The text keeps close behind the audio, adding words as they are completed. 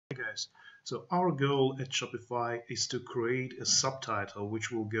guys. So our goal at Shopify is to create a subtitle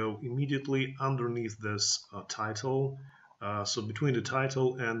which will go immediately underneath this title, so between the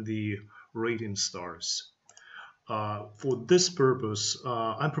title and the rating stars. For this purpose,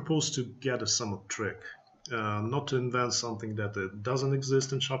 I propose to get a sum up trick. Not to invent something that doesn't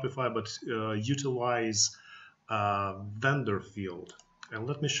exist in Shopify, but utilize a vendor field. And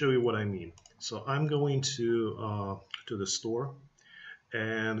let me show you what I mean. So I'm going to the store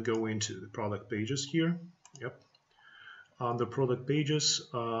and go into the product pages here. Yep. On the product pages,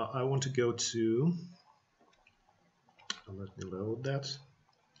 I want to go to, let me load that.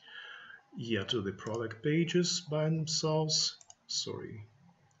 Yeah, to the product pages by themselves. Sorry,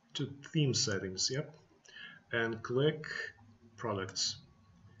 to theme settings. Yep. And click products.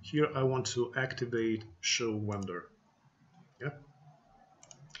 Here I want to activate show vendor. Yep.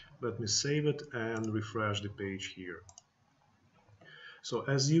 Let me save it and refresh the page here. So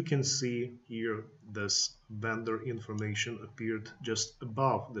as you can see here, this vendor information appeared just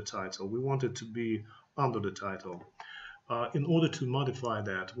above the title. We want it to be under the title. In order to modify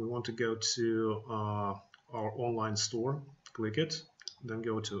that, we want to go to our online store, click it, then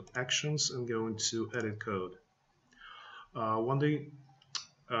go to actions and go into edit code. When the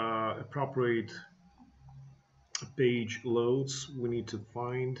appropriate page loads, we need to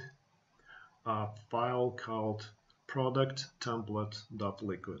find a file called product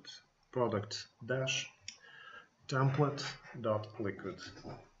template.liquid. Product dash template.liquid.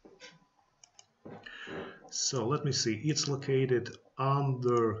 So let me see, it's located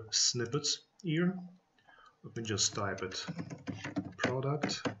under snippets here. Let me just type it.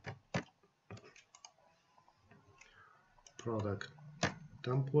 Product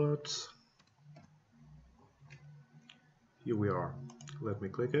template. Here we are. Let me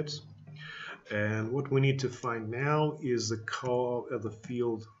click it. And what we need to find now is the call at the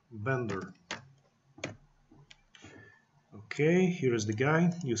field vendor. Okay, here is the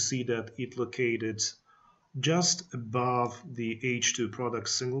guy. You see that it located just above the H2 product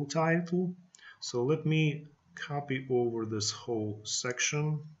single title. So let me copy over this whole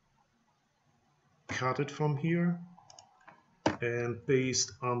section, cut it from here, and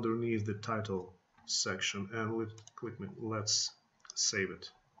paste underneath the title section. And let's save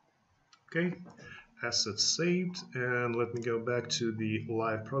it. Okay, assets saved, and let me go back to the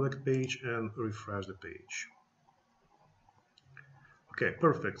live product page and refresh the page. Okay,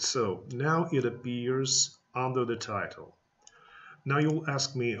 perfect. So now it appears under the title. Now you'll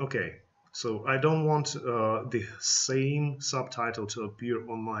ask me, okay, so I don't want the same subtitle to appear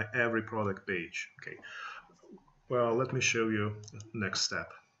on my every product page. Okay, well, let me show you the next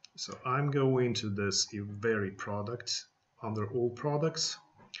step. So I'm going to this very product, under all products,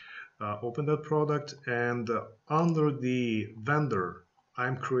 open that product, and under the vendor,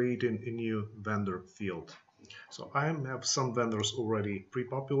 I'm creating a new vendor field. So I have some vendors already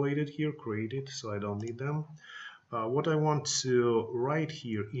pre-populated here, created, so I don't need them. What I want to write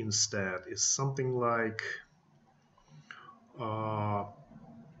here instead is something like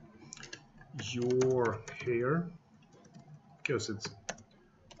your hair, because it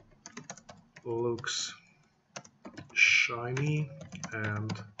looks shiny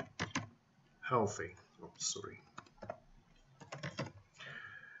and healthy. Oh, sorry.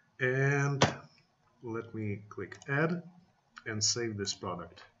 And let me click add and save this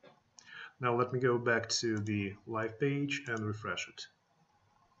product. Now let me go back to the live page and refresh it.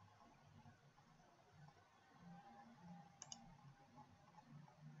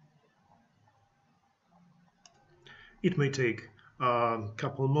 It may take a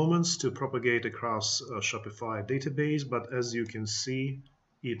couple moments to propagate across a Shopify database, but as you can see,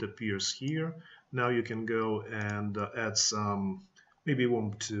 it appears here. Now you can go and add some, maybe you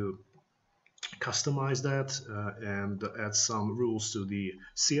want to customize that and add some rules to the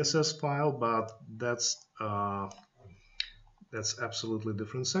CSS file, but that's absolutely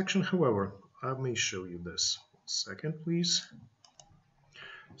different section. However, I may show you this. 1 second, please.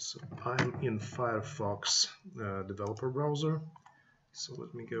 So I'm in Firefox developer browser. So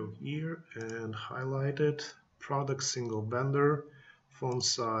let me go here and highlight it. Product single vendor, font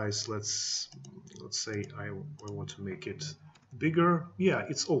size. Let's say I want to make it bigger. Yeah,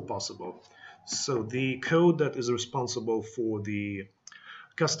 it's all possible. So the code that is responsible for the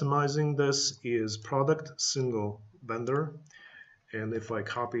customizing this is product single vendor. And if I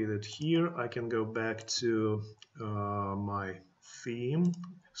copy it here, I can go back to my theme,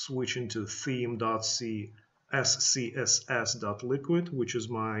 switch into theme.scss.liquid, which is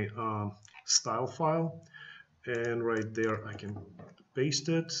my style file. And right there, I can paste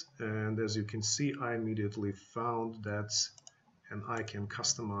it. And as you can see, I immediately found that and I can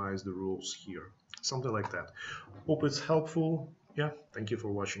customize the rules here. Something like that. Hope it's helpful. Yeah, thank you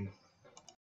for watching.